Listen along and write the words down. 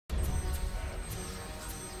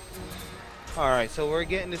All right, so we're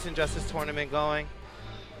getting this Injustice tournament going.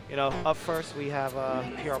 You know, up first we have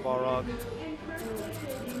PR Balrog.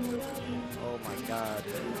 Oh my God.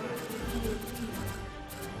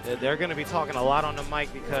 They're going to be talking a lot on the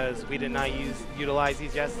mic because we did not utilize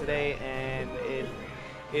these yesterday, and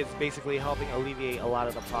it's basically helping alleviate a lot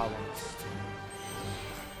of the problems.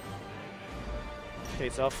 Okay,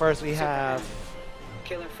 so up first we have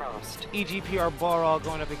Killer Frost. EGPR Balrog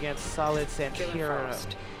going up against Solid Santanero.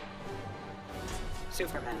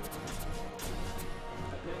 Superman.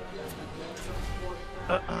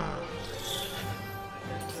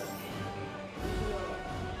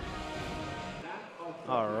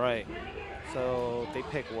 All right, so they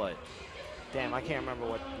pick what? Damn, I can't remember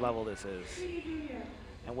what level this is.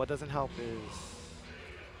 And what doesn't help is,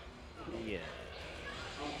 yeah.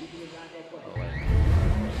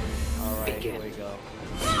 All right, here we go.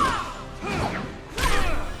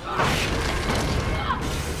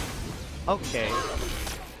 Okay.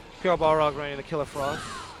 PR Balrog running the Killer Frost.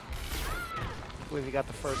 I believe he got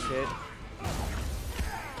the first hit.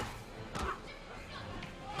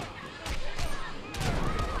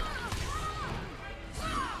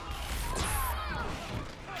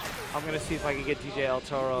 I'm gonna see if I can get DJ El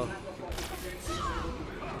Toro.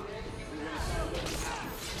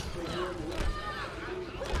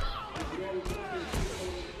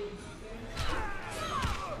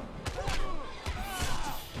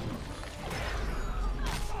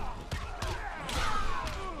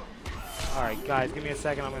 All right, guys, give me a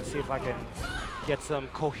second. I'm gonna see if I can get some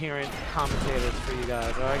coherent commentators for you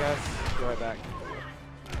guys. All right, guys, be right back.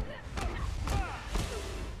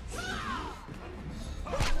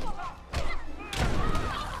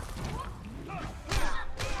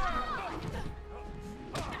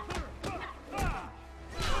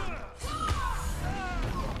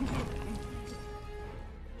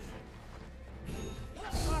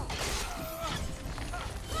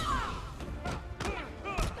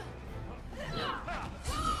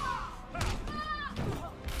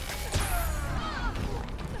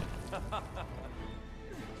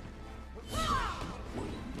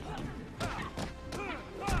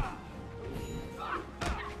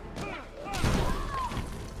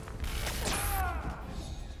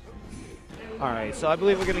 All right, so I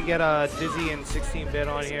believe we're gonna get Dizzy and 16-bit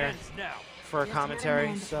on here for a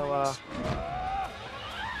commentary. So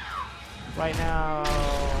right now,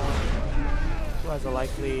 who has a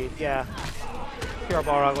life lead? Yeah, PR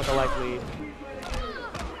Balrog with a life lead.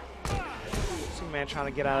 Superman trying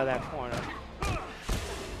to get out of that corner.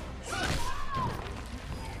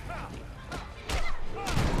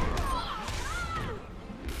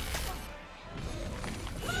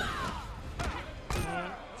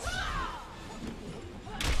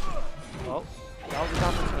 Oh, that was a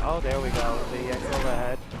opportunity. Oh, there we go. The X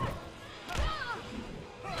overhead.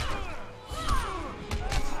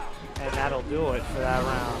 And that'll do it for that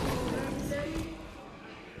round.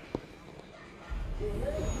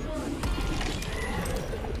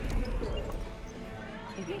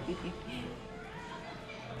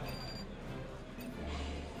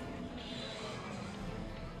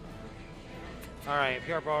 All right,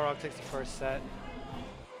 PR Balrog takes the first set.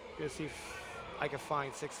 Gonna see if I can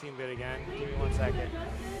find 16-bit again. Give me 1 second.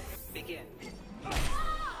 Begin.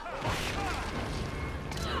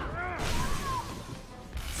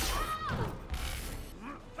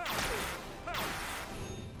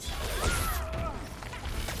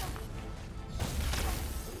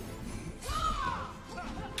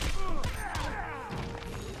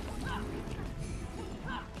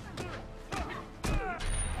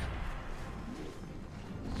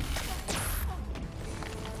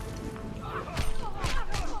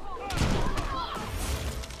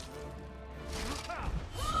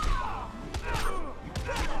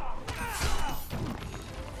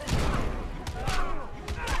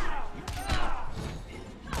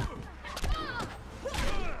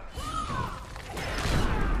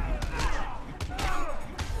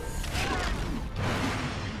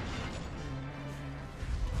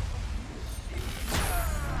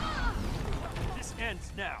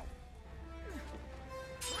 Now.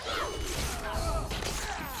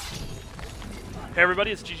 Hey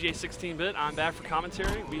everybody, it's GGA 16-bit. I'm back for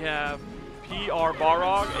commentary. We have PR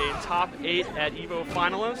Balrog, a top 8 at EVO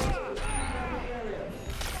finalist.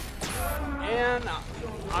 And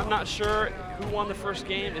I'm not sure who won the first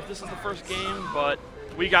game, if this is the first game, but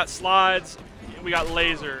we got slides, we got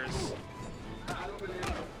lasers.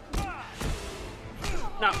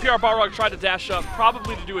 Now, PR Balrog tried to dash up,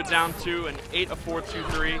 probably to do a down 2, and 8 a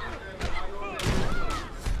 4-2-3.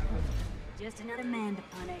 Just another man to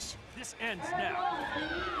punish. This ends now.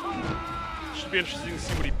 Should be interesting to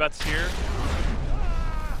see what he bets here.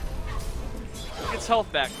 gets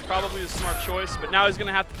health back. Probably a smart choice, but now he's going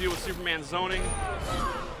to have to deal with Superman zoning.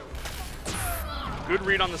 Good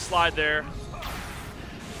read on the slide there.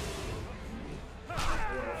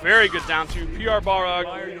 Very good down two. PR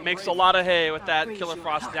Balrog makes a lot of hay with that Killer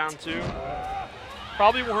Frost down two.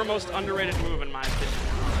 Probably her most underrated move in my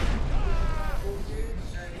opinion.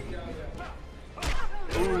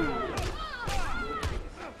 Ooh.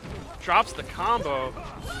 Drops the combo.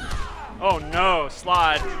 Oh no,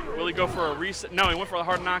 slide. Will he go for a reset? No, he went for a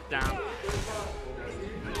hard knockdown.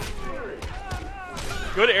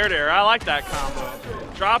 Good air to air. I like that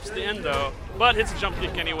combo. Drops the endo, but hits a jump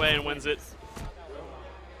kick anyway and wins it.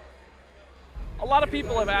 A lot of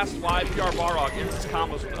people have asked why PR Balrog ends his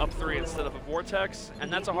combos with up 3 instead of a vortex,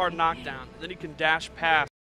 and that's a hard knockdown. Then he can dash past